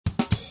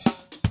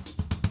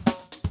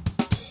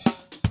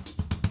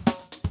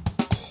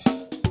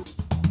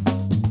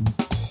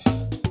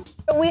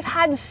we've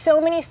had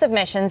so many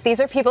submissions. These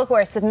are people who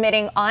are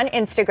submitting on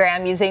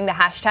Instagram using the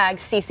hashtag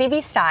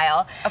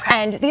CCVStyle. Okay.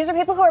 And these are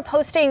people who are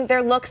posting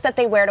their looks that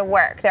they wear to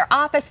work, their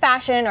office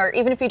fashion, or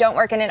even if you don't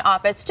work in an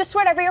office, just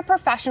whatever your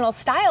professional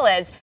style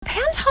is.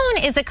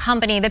 Pantone is a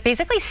company that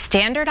basically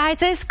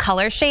standardizes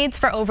color shades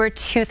for over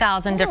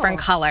 2,000 different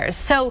colors.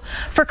 So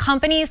for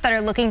companies that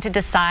are looking to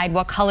decide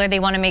what color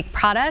they want to make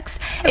products,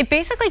 it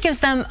basically gives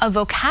them a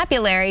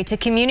vocabulary to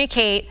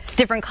communicate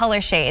different color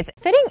shades.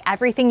 Fitting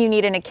everything you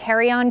need in a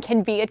carry-on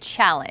can be a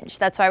challenge.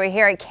 That's why we're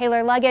here at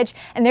Kaler Luggage,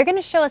 and they're going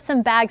to show us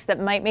some bags that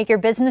might make your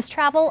business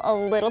travel a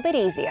little bit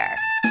easier.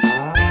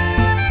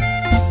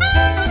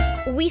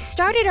 We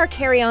started our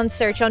carry-on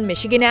search on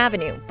Michigan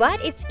Avenue,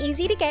 but it's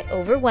easy to get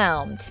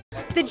overwhelmed.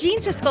 The Gene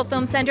Siskel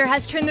Film Center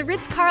has turned the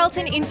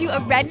Ritz-Carlton into a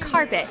red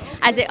carpet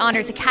as it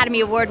honors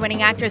Academy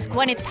Award-winning actress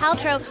Gwyneth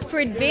Paltrow for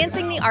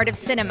advancing the art of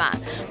cinema.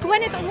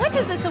 Gwyneth, what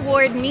does this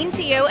award mean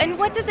to you, and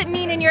what does it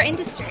mean in your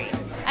industry?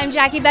 I'm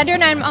Jackie Bender,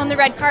 and I'm on the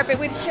red carpet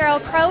with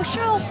Sheryl Crow.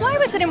 Sheryl, why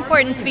was it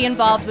important to be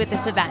involved with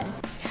this event?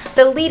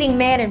 The leading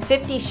man in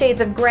 50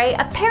 Shades of Grey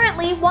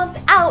apparently wants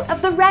out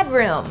of the Red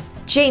Room.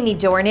 Jamie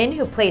Dornan,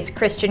 who plays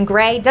Christian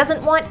Grey,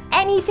 doesn't want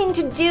anything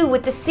to do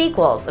with the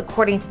sequels,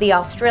 according to the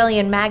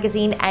Australian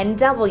magazine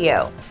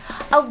NW.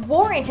 A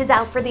warrant is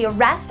out for the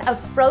arrest of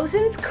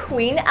Frozen's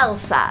Queen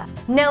Elsa.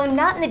 No,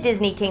 not in the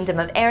Disney kingdom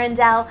of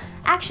Arendelle,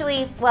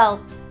 actually, well,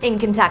 in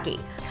Kentucky.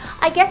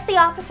 I guess the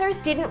officers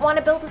didn't want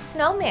to build a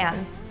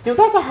snowman. Dude,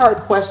 that's a hard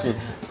question.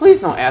 Please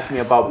don't ask me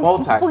about bow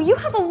ties. Well, you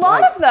have a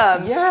lot of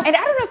them. Yes. And I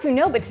don't know if you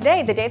know, but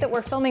today, the day that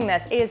we're filming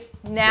this, is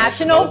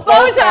National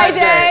Bow Tie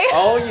Day.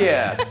 Oh,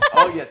 yes.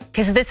 Oh, yes.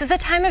 Because this is a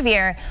time of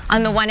year,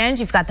 on the one end,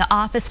 you've got the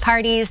office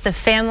parties, the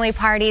family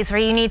parties, where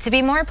you need to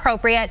be more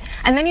appropriate.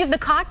 And then you have the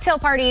cocktail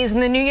parties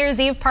and the New Year's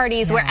Eve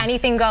parties where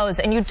anything goes.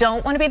 And you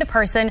don't want to be the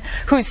person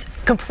who's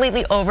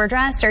completely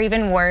overdressed or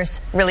even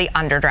worse, really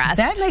underdressed.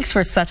 That makes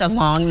for such a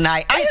long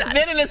night. I have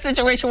been in a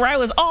situation where I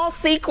was all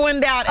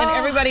sequined out and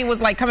everybody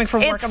was like coming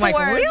from work. I'm like,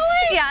 really?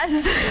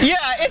 Yes. Yeah,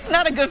 it's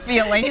not a good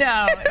feeling.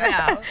 No.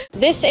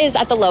 This is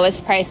at the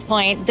lowest price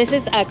point. This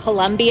is a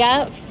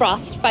Columbia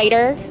Frost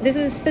Fighter. This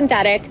is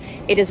synthetic.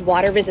 It is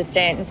water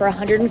resistant, and for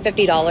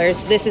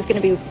 $150, this is going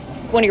to be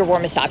one of your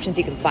warmest options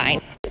you can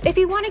find. If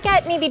you want to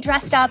get maybe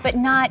dressed up, but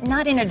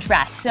not in a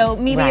dress, so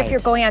maybe if you're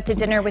going out to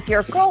dinner with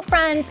your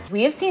girlfriends.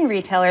 We have seen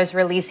retailers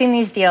releasing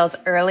these deals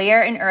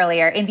earlier and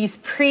earlier in these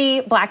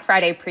pre-Black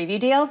Friday preview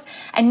deals,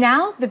 and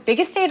now the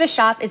biggest day to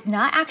shop is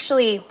not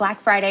actually Black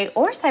Friday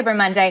or Cyber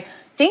Monday.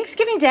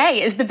 Thanksgiving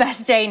Day is the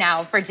best day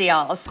now for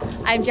deals.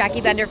 I'm Jackie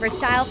Bender for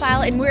Style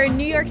File, and we're in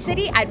New York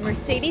City at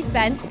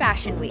Mercedes-Benz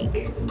Fashion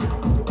Week.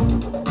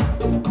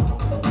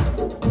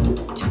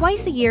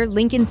 Twice a year,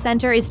 Lincoln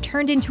Center is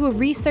turned into a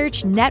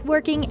research,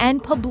 networking,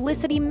 and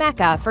publicity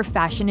mecca for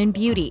fashion and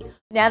beauty.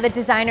 Now that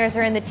designers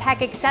are in the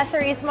tech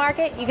accessories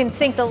market, you can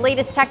sync the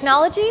latest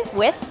technology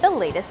with the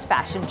latest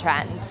fashion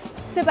trends.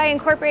 So by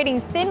incorporating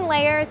thin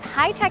layers,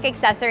 high-tech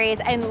accessories,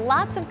 and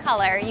lots of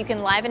color, you can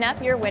liven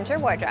up your winter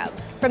wardrobe.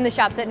 From the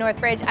shops at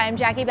Northbridge, I'm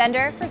Jackie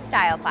Bender for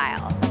Style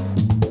File.